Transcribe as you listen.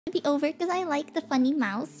to be over because I like the funny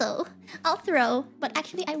mouse, so I'll throw. But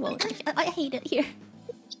actually, I won't. I hate it here.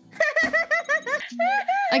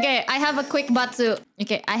 Okay, I have a quick batsu.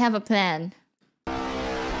 Okay, I have a plan.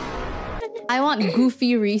 I want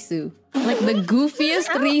goofy Risu. Like the goofiest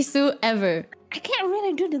Risu ever. I can't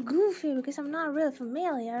really do the goofy because I'm not really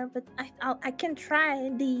familiar, but I can try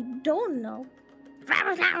the don't know. No,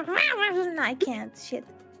 I can't. Shit.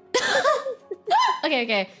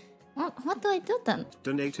 Okay. What do I do then?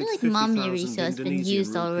 Donated I feel like Mommy Risu has been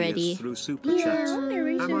used already. Through super chat. Mommy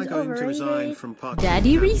Risu Am I is going to resign overrated. from part?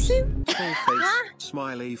 Daddy Risu? Full face,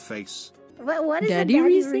 smiley face. What is Daddy a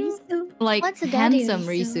daddy Risu? Risu? Like What's a daddy handsome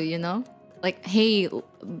Risu, you know? Like, hey,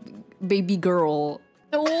 baby girl.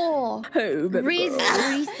 Oh, Hey, baby girl.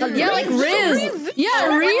 Risu. Yeah, like Riz. Yeah,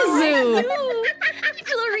 Rizu. Risu.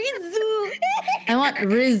 I want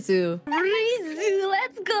Rizu. Risu,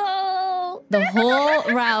 let's go. The whole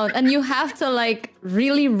round. And you have to like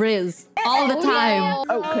really Riz all the time.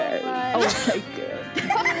 Okay, I'll take it.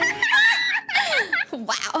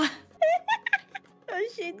 Wow. Oh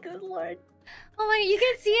shit, good lord. Oh my, you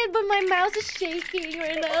can see it, but my mouse is shaking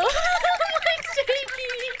right now. I'm like shaking.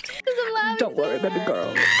 Because I'm laughing. Don't worry, baby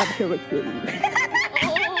girl. I'm here with you.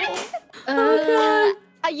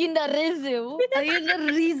 Ayunda Rizu. Ayunda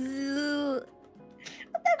Rizu.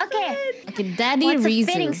 Okay. Okay, Daddy What's Rizu. a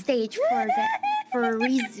fitting stage for that? For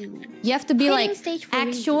Rizu. You have to be like stage for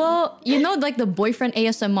actual, you know, like the boyfriend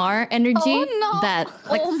ASMR energy. Oh, no. That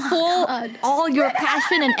like Oh my full God. all your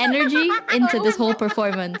passion and energy into this whole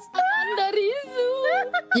performance. Ayunda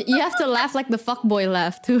Rizu. You have to laugh like the fuckboy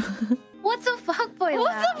laugh too. What's a fuckboy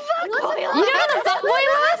What's laugh? a fuckboy You know the fuckboy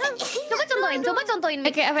laugh? Coba contohin.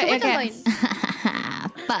 Okay.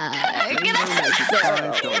 Fuck.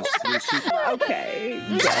 Okay.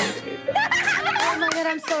 Oh my god,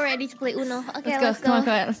 I'm so ready to play Uno. Okay, Let's go. Come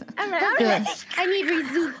on. I'm Do ready. it. I need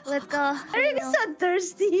Rizu. Let's go. I'm so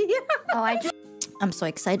thirsty. Oh, I just... I'm so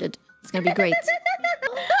excited. It's gonna be great.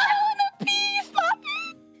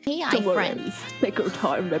 Hey, hi Don't worry. friends. Take your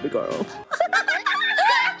time, baby girl.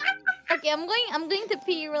 Okay, I'm going to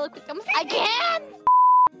pee real quick. I can't!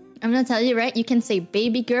 I'm gonna tell you, right? You can say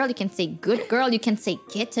baby girl, you can say good girl, you can say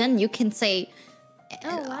kitten, you can say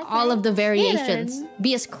all of the variations. Kitten?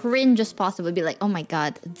 Be as cringe as possible. Be like, oh my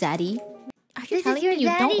god, daddy. Are you This is telling your me you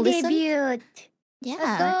daddy don't listen? debut. Let's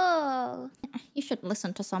Yeah. go. You should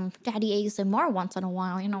listen to some daddy ASMR once in a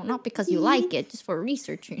while, you know, not because you like it, just for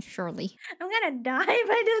researching, surely. I'm gonna die if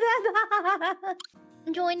I do that.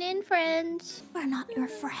 Join in, friends. We're not your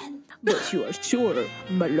friend. But you are sure,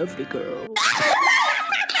 my lovely girl.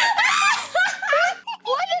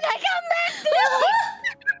 What did I come back to?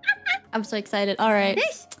 I'm so excited. All right.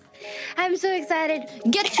 I'm so excited.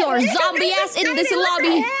 Get your zombie ass in this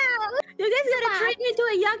lobby. You guys gotta treat me to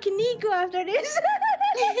a yakiniku after this.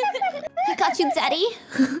 I got you, daddy.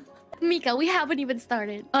 Mika, we haven't even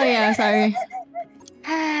started. Oh yeah, sorry.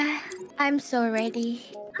 I'm so ready.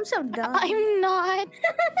 I'm so dumb. I'm not.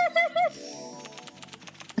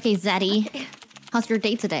 Okay, Zaddy. How's your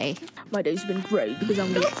day today? My day's been great because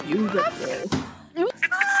I'm with you, baby girl.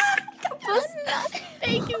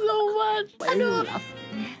 Thank you so much.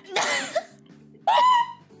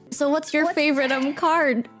 So what's your favorite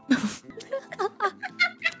card?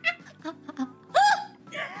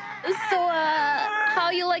 So, how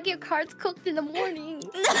you like your cards cooked in the morning?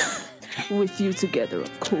 With you together,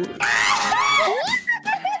 of course.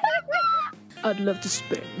 I'd love to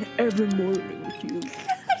spend every morning with you.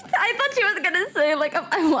 I thought she was gonna say like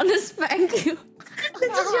I want to spank you.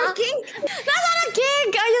 This is your kink. That's not a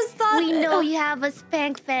kink. I just thought. We know you have a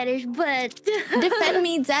spank fetish, but Defend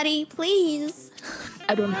me, daddy, please.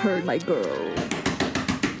 I don't hurt my girl.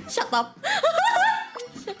 Shut up.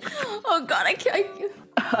 Oh god, I can't.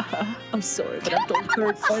 I'm sorry, but I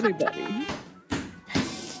don't hurt anybody.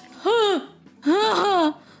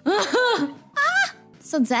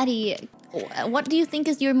 So, daddy, what do you think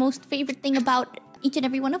is your most favorite thing about each and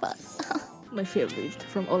every one of us? My favorite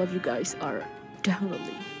from all of you guys are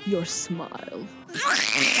definitely your smile.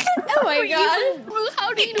 Oh my god. Bruce,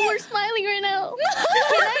 how do you know we're smiling right now?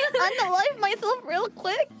 Can I unalive myself real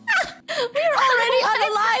quick? We're already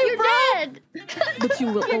unalive, You're bro. dead. But you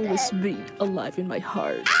will always be alive in my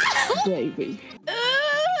heart, baby.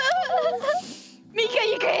 Mika,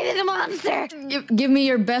 you created a monster. Give me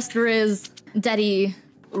your best riz, daddy.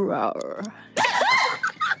 Roar.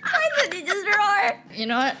 Why did he just roar? You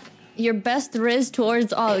know what? Your best riz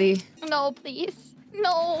towards Ollie. No, please.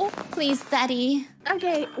 No. Please, daddy.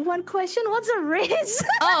 Okay, one question. What's a riz?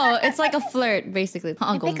 Oh, it's like a flirt, basically.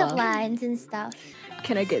 You pick up lines and stuff.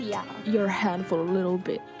 Can I get your hand for a little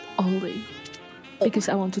bit, Ollie? Because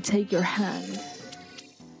I want to take your hand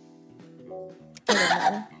I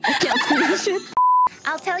don't know. I can't finish it.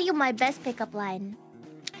 I'll tell you my best pickup line.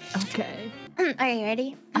 Okay. Are you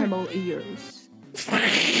ready? I'm all ears.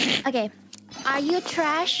 Okay. Are you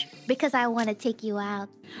trash? Because I want to take you out.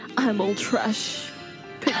 I'm all trash.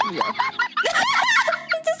 Pick me up.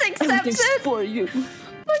 Just accepts Everything's it. for you.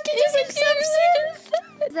 Fucking just accepts it.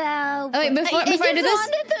 So, Oh, wait, before I do just this,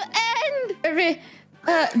 wanted to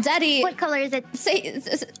end. Daddy, What color is it?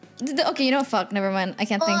 okay, you know, fuck, never mind. I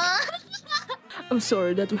can't think. I'm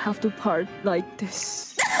sorry that we have to part like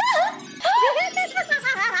this.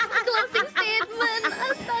 Closing statement.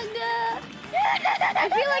 Astaga. I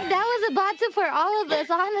feel like that was a bad for all of us,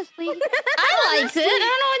 honestly. I liked it. I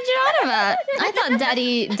don't know what you're on about. I thought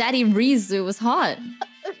Daddy Risu was hot.